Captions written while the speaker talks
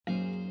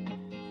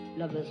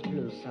Love is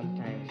blue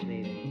sometimes,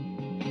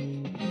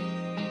 baby,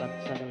 but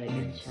suddenly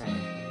it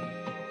shines.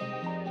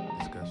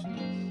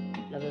 Discussions.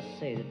 Let us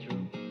say the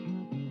truth.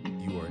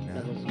 You are Let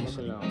now us smoke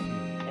listening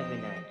alone to every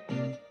night.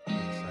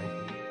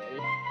 Insightful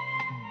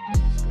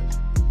Discussions.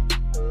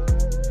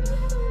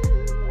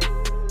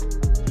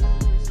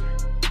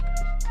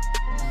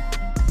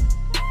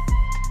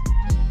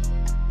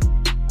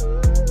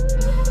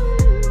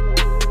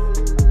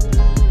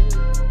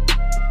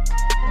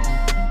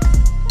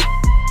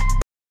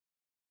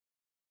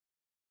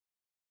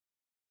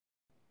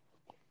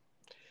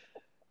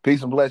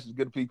 Peace and blessings,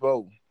 good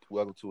people.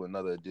 Welcome to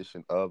another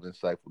edition of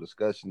Insightful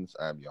Discussions.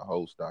 I'm your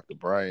host, Dr.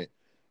 Bryant,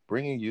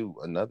 bringing you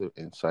another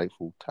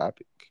insightful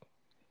topic.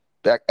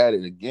 Back at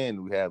it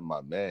again, we have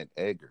my man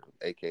Edgar,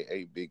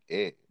 aka Big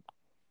Ed.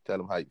 Tell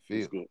him how you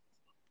It's feel. good.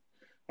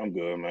 I'm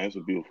good, man. It's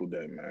a beautiful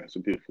day, man. It's a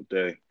beautiful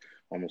day.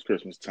 Almost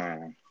Christmas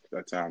time.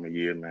 That time of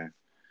year, man.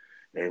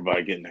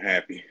 Everybody getting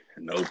happy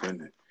and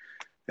open and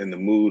in the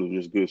mood of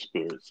just good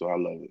spirits. So I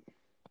love it.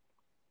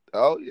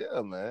 Oh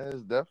yeah, man,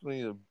 it's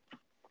definitely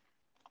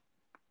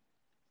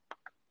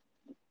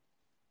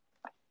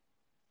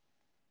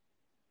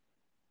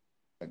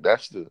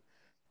that's the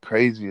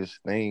craziest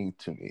thing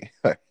to me.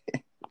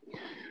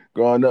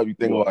 Growing up, you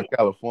think What? about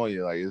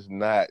California, like it's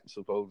not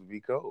supposed to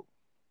be cold.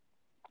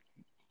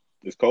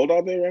 It's cold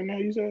out there right now,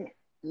 you said?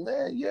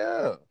 Man,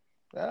 yeah.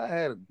 I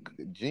had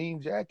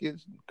jean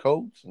jackets,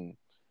 coats, and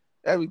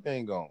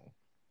everything on.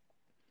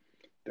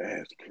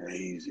 That's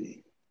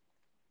crazy.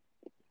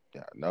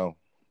 Yeah, I know.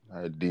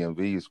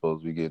 DMV is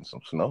supposed to be getting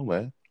some snow,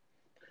 man.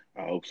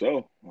 I hope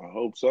so. I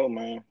hope so,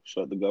 man.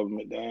 Shut the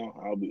government down.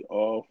 I'll be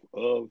off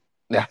of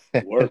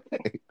work.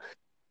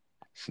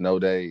 Snow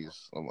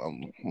days.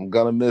 I'm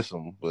gonna miss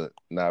them, but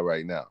not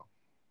right now.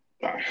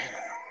 Not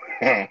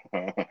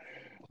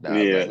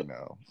Yeah. right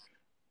now.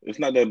 It's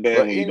not that bad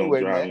But when you don't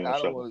anyway, drive man, and you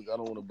don't shovel. I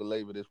don't want to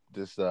belabor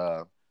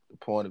the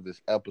point of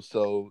this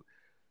episode.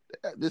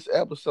 This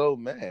episode,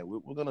 man,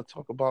 we're gonna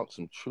talk about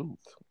some truth,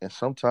 and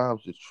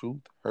sometimes the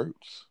truth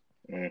hurts.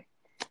 Mm.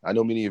 I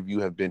know many of you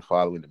have been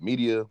following the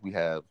media. We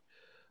have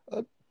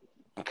a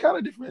kind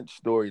of different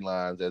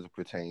storylines as it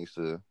pertains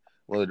to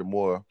one of the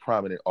more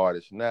prominent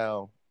artists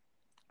now,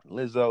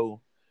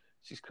 Lizzo.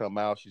 She's come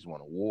out. She's won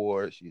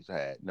awards. She's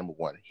had number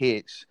one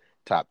hits,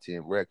 top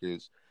 10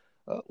 records,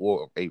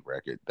 or a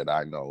record that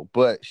I know.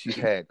 But she's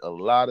had a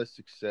lot of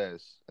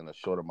success in a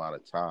short amount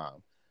of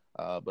time.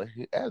 But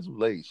as of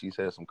late, she's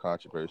had some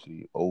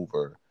controversy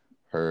over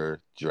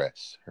her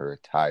dress, her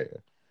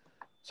attire.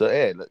 So,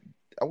 Ed,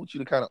 I want you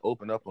to kind of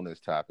open up on this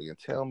topic and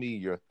tell me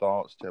your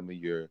thoughts, tell me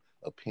your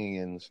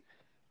opinions,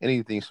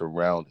 anything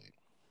surrounding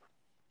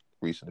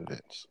recent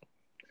events.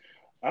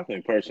 I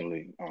think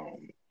personally,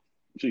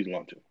 she's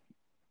lunching.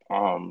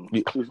 Um,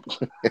 Yeah.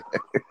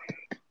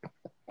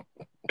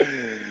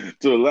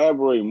 to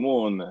elaborate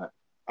more on that,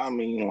 I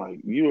mean, like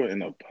you're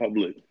in a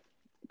public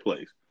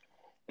place.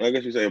 I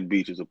guess you say a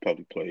beach is a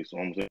public place, so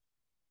I'm saying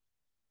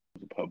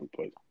it's a public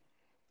place.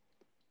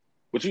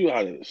 But you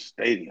out at a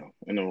stadium,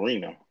 an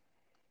arena,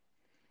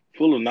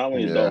 full of not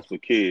only Yeah. adults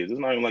but kids. It's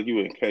not even like you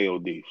were in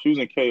KOD. If she was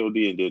in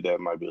KOD and did that, it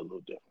might be a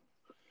little different.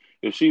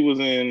 If she was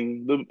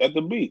in the at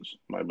the beach,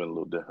 might have been a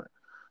little different.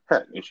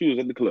 Heck, if she was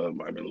at the club,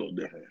 might have been a little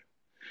different.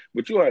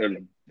 But you are at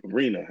an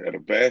arena at a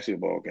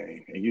basketball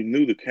game, and you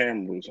knew the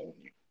camera was on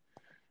you,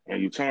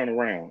 and you turn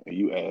around and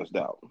you asked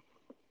out,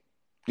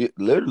 Yeah,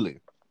 literally.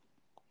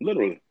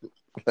 literally.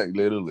 Like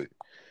literally.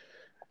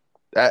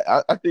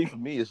 I think for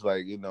me it's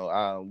like,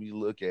 we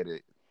look at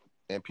it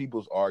and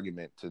people's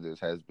argument to this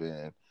has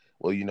been,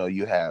 well,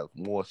 you have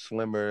more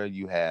slimmer,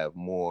 you have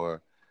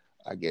more,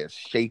 I guess,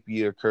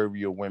 shapier,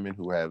 curvier women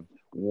who have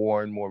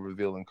worn more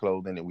revealing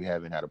clothing, and we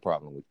haven't had a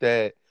problem with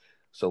that.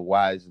 So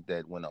why is it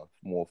that when a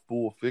more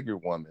full figure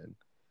woman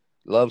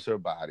loves her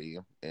body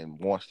and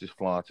wants to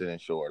flaunt it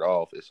and show it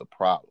off, it's a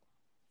problem?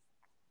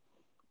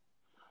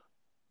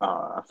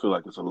 I feel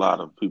like it's a lot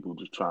of people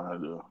just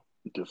trying to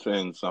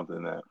defend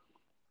something that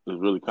is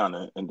really kind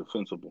of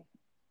indefensible.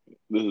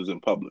 This is in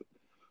public.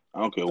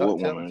 I don't care what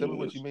woman Tell me it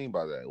what you is. mean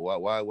by that.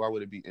 Why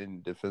would it be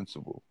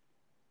indefensible?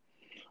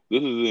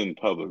 This is in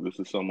public. This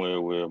is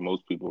somewhere where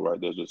most people, right?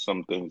 There's just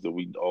some things that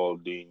we all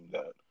deem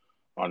that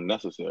are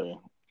necessary.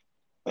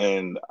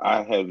 And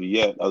I have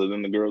yet, other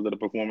than the girls that are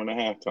performing at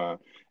halftime,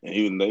 and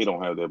even they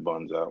don't have their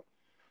buns out.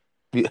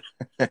 Yeah.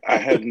 I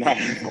have not.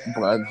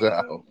 Finds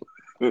out.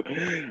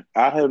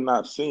 I have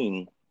not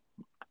seen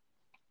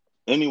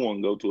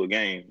anyone go to a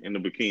game in a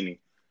bikini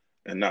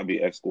and not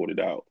be escorted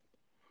out.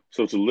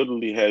 So to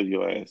literally have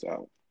your ass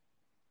out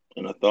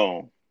in a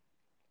thong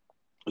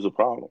is a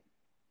problem.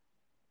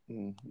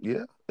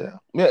 Yeah, yeah,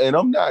 yeah. And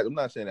I'm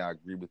not saying I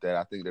agree with that.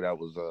 I think that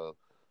was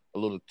a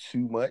little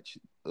too much.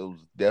 It was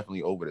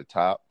definitely over the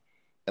top.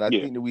 And I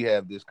Yeah, think that we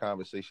have this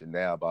conversation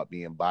now about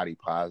being body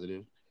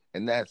positive,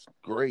 and that's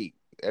great.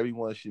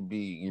 Everyone should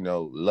be,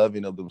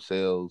 loving of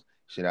themselves.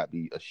 Should not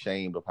be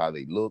ashamed of how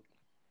they look,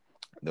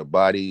 their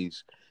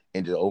bodies,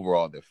 and just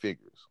overall their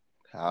figures.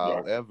 right.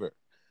 However,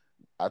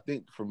 I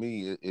think for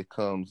me, it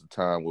comes a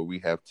time where we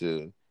have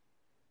to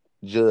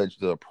judge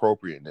the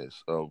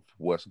appropriateness of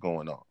what's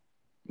going on.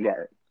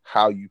 Right.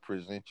 How you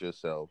present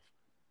yourself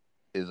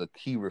is a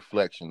key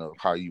reflection of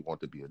how you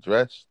want to be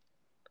addressed,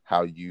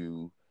 how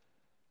you,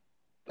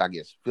 I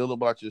guess, feel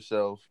about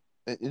yourself.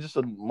 It's just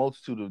a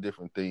multitude of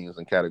different things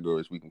and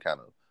categories we can kind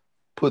of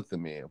put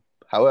them in.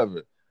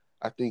 However,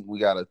 I think we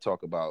got to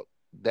talk about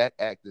that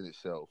act in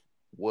itself.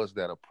 Was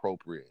that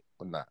appropriate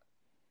or not?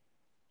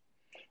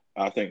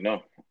 I think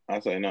no. I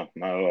say no,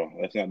 not at all.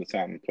 That's not the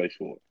time and place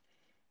for it.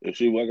 If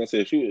she, like I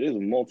said, if she there's a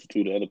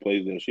multitude of other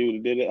places that if she would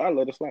have did it, I'd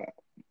let it slide.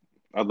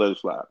 I'd let it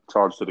slide.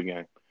 Charge to the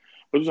game.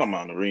 But you talking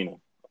about an arena?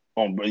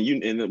 And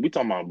we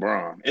talking about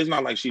Braun. It's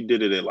not like she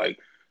did it at like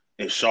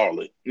in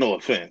Charlotte. No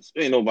offense,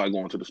 ain't nobody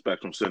going to the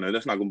Spectrum Center.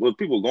 That's not gonna. Well,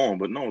 people going,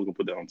 but no one's gonna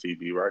put that on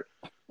TV,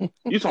 right?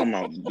 You talking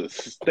about the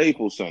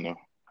Staples Center?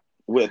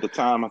 Where at the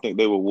time I think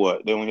they were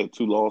what? They only had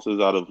 2 losses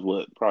out of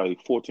what? Probably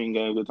 14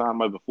 games at the time.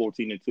 Might be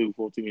 14-2,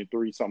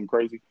 14-3, something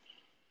crazy.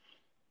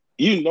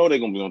 You know they're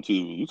gonna be on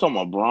TV. You talking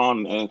about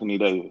Braun and Anthony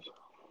Davis,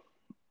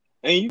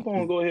 and you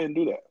gonna go ahead and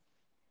do that?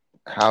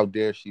 How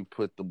dare she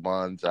put the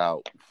bonds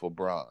out for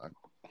Braun?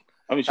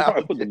 I mean, she How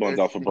probably put the buns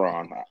dare out for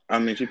Braun. I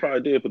mean, she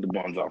probably did put the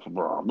buns out for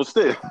Braun, but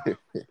still,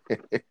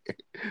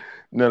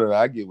 No,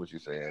 I get what you're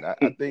saying. I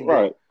think that,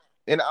 right,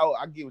 and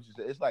I get what you're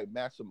saying. It's like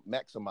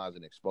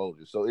maximizing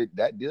exposure. So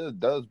that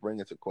does bring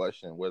into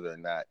question whether or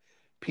not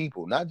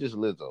people, not just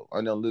Lizzo.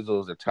 I know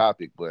Lizzo is a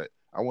topic, but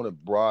I want to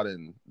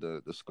broaden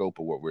the scope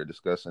of what we're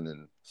discussing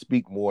and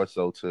speak more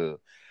so to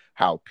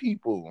how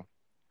people,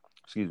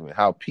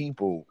 how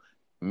people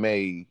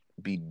may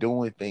be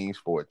doing things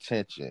for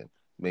attention,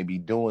 may be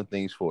doing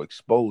things for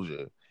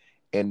exposure,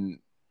 and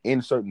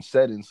in certain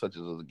settings, such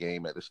as a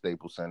game at the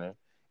Staples Center,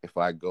 if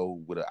I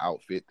go with an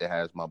outfit that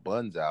has my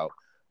buns out,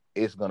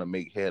 it's gonna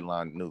make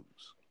headline news.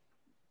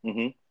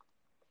 hmm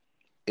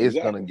It's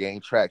gonna exactly,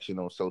 gain traction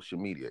on social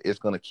media. It's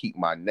gonna keep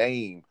my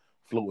name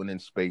floating in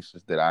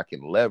spaces that I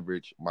can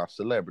leverage my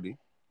celebrity,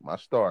 my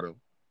stardom,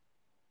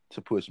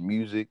 to push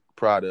music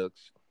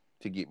products,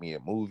 to get me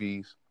in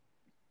movies,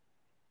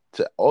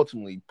 to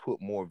ultimately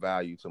put more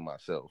value to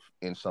myself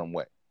in some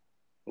way.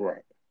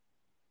 right,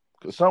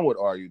 Because some would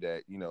argue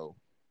that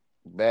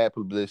bad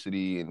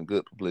publicity and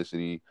good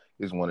publicity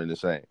is one and the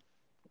same.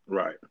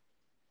 right.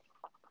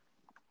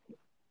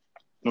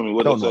 I mean,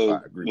 what they Don't know if I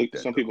say? agree with that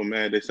Some though. people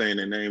mad they saying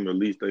their name, at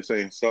least they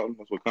saying something.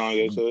 That's what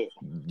Kanye said.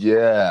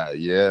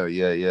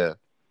 Yeah.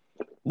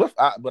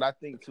 But I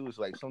think too, it's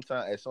like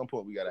sometimes at some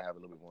point we gotta have a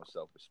little bit more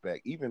self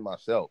respect. Even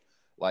myself,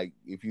 like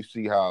if you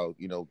see how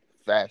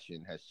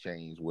fashion has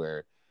changed,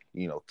 where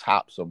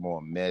tops are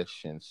more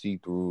mesh and see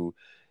through.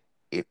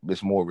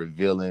 It's more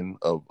revealing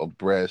of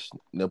breast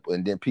nipple,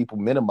 and then people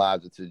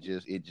minimize it to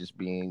just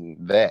being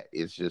that.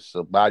 It's just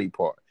a body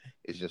part.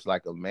 It's just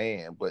like a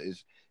man, but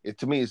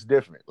to me it's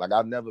different. Like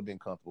I've never been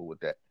comfortable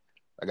with that.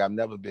 Like I've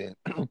never been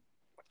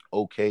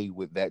okay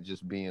with that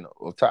just being.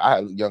 I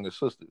have younger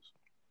sisters.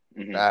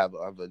 hmm I have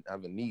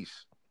a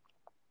niece.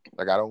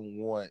 Like I don't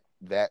want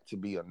that to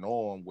be a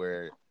norm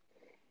where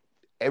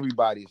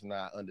everybody's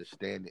not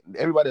understanding.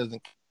 Everybody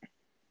doesn't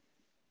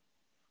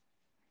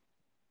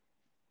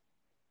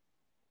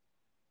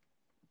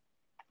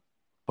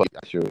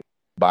your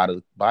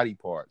body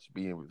parts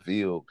being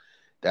revealed.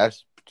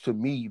 That's to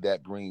me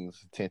that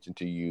brings attention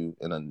to you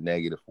in a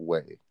negative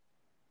way.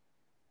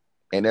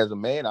 And as a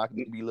man, I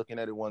can be looking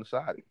at it one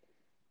sided.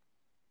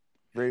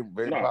 Very,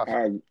 very No,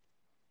 possible.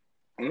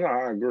 no,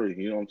 I agree.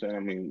 You know what I'm saying? I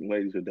mean,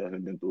 ladies have definitely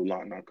been through a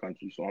lot in our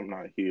country, so I'm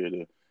not here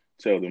to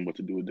tell them what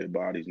to do with their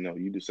bodies. No,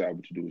 you decide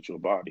what you do with your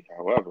body.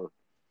 However,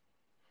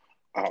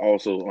 I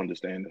also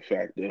understand the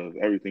fact of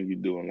everything you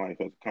do in life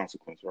has a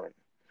consequence, right?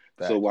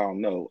 So Facts. while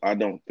no, I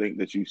don't think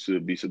that you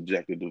should be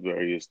subjected to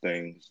various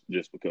things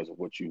just because of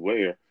what you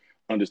wear.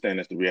 Understand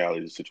that's the reality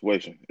of the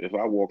situation. If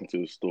I walk into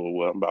the store,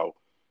 well, I'm about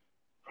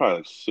probably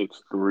like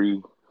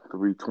 6'3",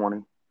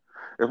 320.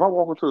 If I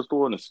walk into the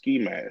store in a ski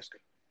mask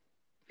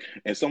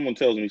and someone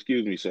tells me,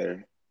 "Excuse me,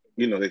 sir,"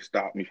 they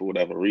stop me for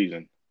whatever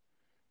reason,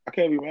 I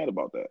can't be mad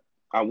about that.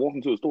 I walk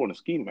into a store in a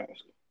ski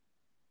mask.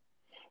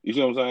 You see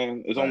what I'm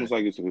saying? It's Right. almost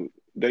like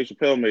Dave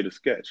Chappelle made a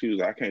sketch. He was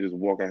like, I can't just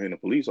walk out here in a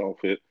police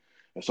outfit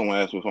and someone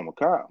asks me if I'm a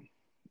cop.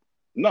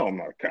 No, I'm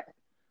not a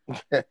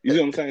cop. You see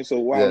what I'm saying? So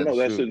while Yeah, no, it's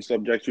that true. shouldn't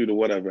subject you to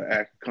whatever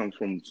act comes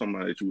from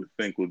somebody that you would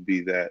think would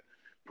be that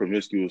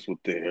promiscuous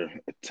with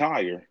their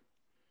attire,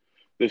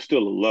 there's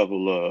still a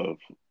level of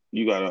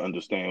you got to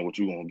understand what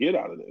you're gonna get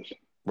out of this.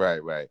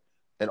 Right.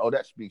 And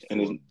that speaks And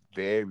to it's a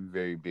very,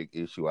 very big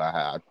issue I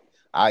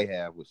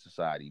have with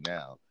society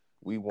now.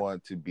 We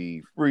want to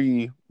be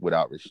free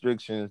without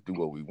restrictions, do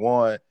what we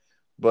want.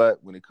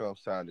 But when it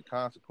comes time to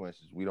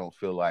consequences, we don't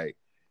feel like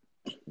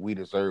we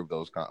deserve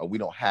those. We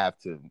don't have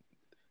to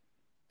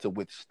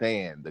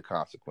withstand the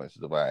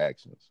consequences of our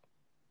actions.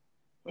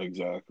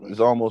 exactly. It's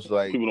almost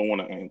like, People don't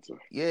want to answer.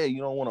 yeah, you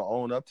don't want to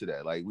own up to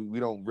that. Like we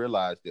don't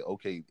realize that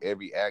okay,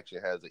 every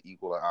action has an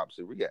equal and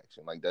opposite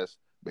reaction. Like that's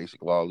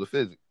basic laws of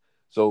physics.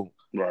 So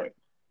Right.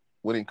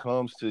 when it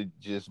comes to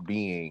just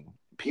being,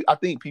 I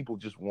think people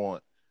just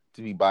want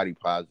to be body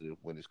positive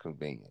when it's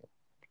convenient.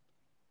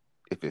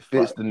 If it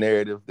fits the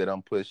narrative that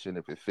I'm pushing,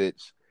 if it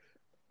fits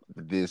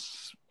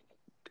this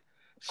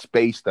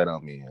space that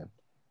I'm in,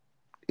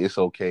 it's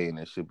okay and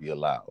it should be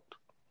allowed.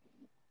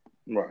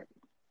 Right.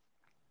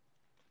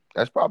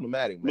 That's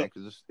problematic, man,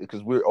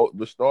 because we're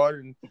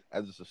starting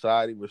as a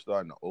society, we're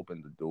starting to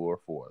open the door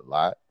for a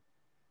lot.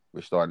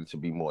 We're starting to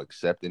be more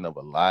accepting of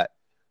a lot,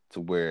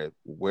 to where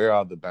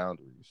are the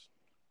boundaries?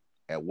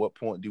 At what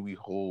point do we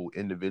hold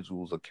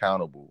individuals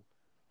accountable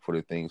for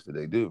the things that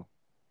they do?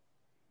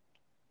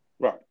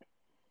 Right.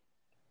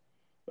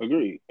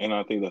 Agreed. And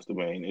I think that's the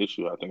main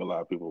issue. I think a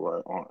lot of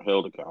people aren't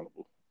held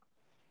accountable.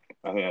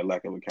 I think that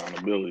lack of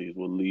accountability is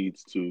what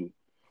leads to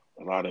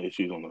a lot of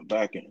issues on the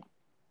back end.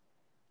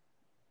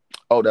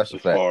 Oh, that's a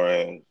fact. As far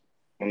as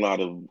a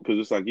lot of, because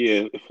it's like,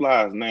 yeah, it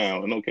flies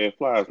now, and okay, it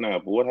flies now,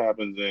 but what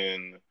happens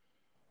in,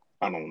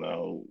 I don't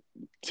know,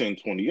 10,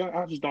 20 years?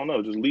 I just don't know.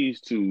 It just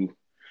leads to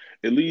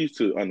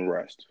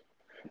unrest.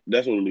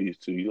 That's what it leads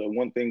to. You let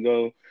one thing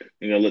go,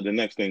 and you let the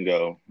next thing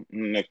go.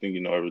 And the next thing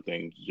you know,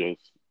 everything's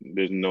just,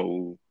 there's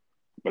no,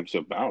 like you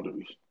said,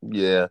 boundaries.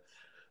 Yeah,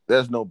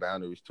 there's no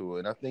boundaries to it.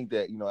 And I think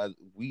that, as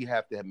we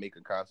have to make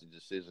a conscious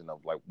decision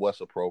of like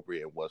what's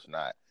appropriate and what's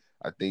not.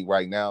 I think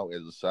right now,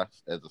 as a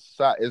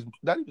society,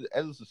 not even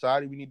as a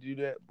society, we need to do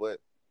that, but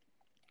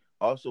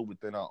also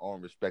within our own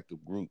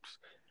respective groups,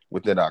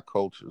 within our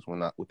cultures,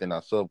 within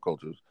our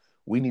subcultures,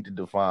 we need to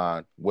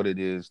define what it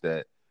is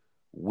that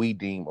we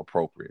deem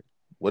appropriate,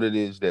 what it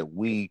is that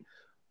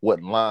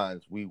what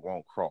lines we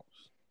won't cross.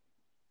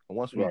 And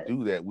once we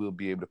do that, we'll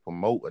be able to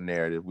promote a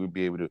narrative. We'll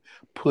be able to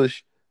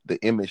push the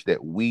image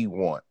that we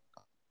want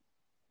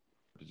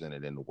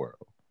presented in the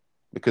world.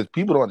 Because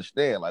people don't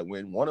understand, like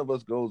when one of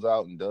us goes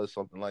out and does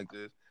something like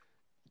this,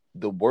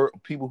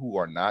 people who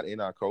are not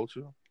in our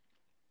culture,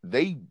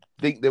 they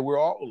think that we're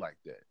all like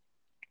that.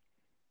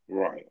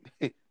 Right.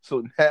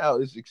 So now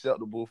it's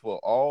acceptable for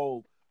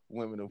all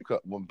women of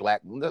color,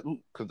 black,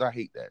 because I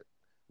hate that,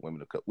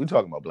 women of color. We're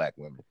talking about black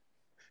women.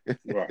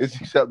 Right. It's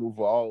acceptable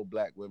for all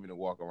black women to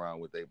walk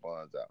around with their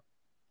buns out.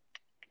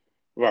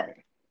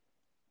 Right.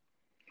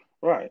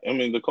 Right. I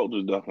mean, the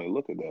cultures definitely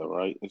look at that,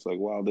 right? It's like,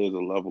 while there's a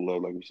level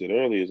of, like we said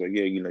earlier, it's like,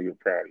 yeah, you're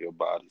proud of your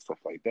body, stuff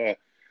like that.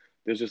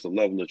 There's just a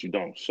level that you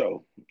don't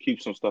show.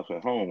 Keep some stuff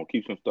at home or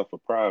keep some stuff for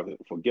private,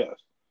 for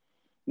guests.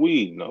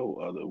 We know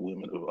other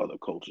women of other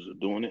cultures are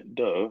doing it.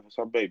 Duh. That's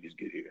how babies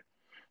get here.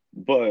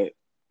 But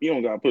you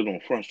don't got to put it on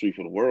Front Street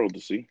for the world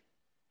to see.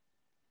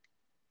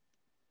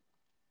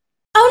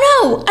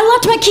 Oh no, I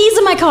locked my keys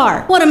in my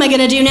car. What am I going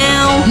to do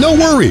now? No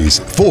worries.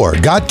 4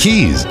 Got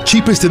Keys.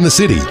 Cheapest in the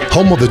city.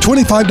 Home of the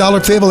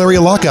 $25 Fayetteville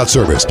area lockout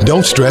service.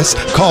 Don't stress.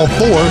 Call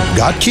 4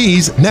 Got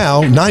Keys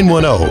now,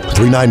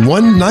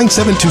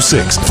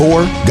 910-391-9726.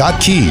 4 Got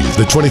Keys.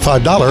 The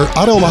 $25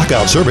 auto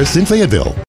lockout service in Fayetteville.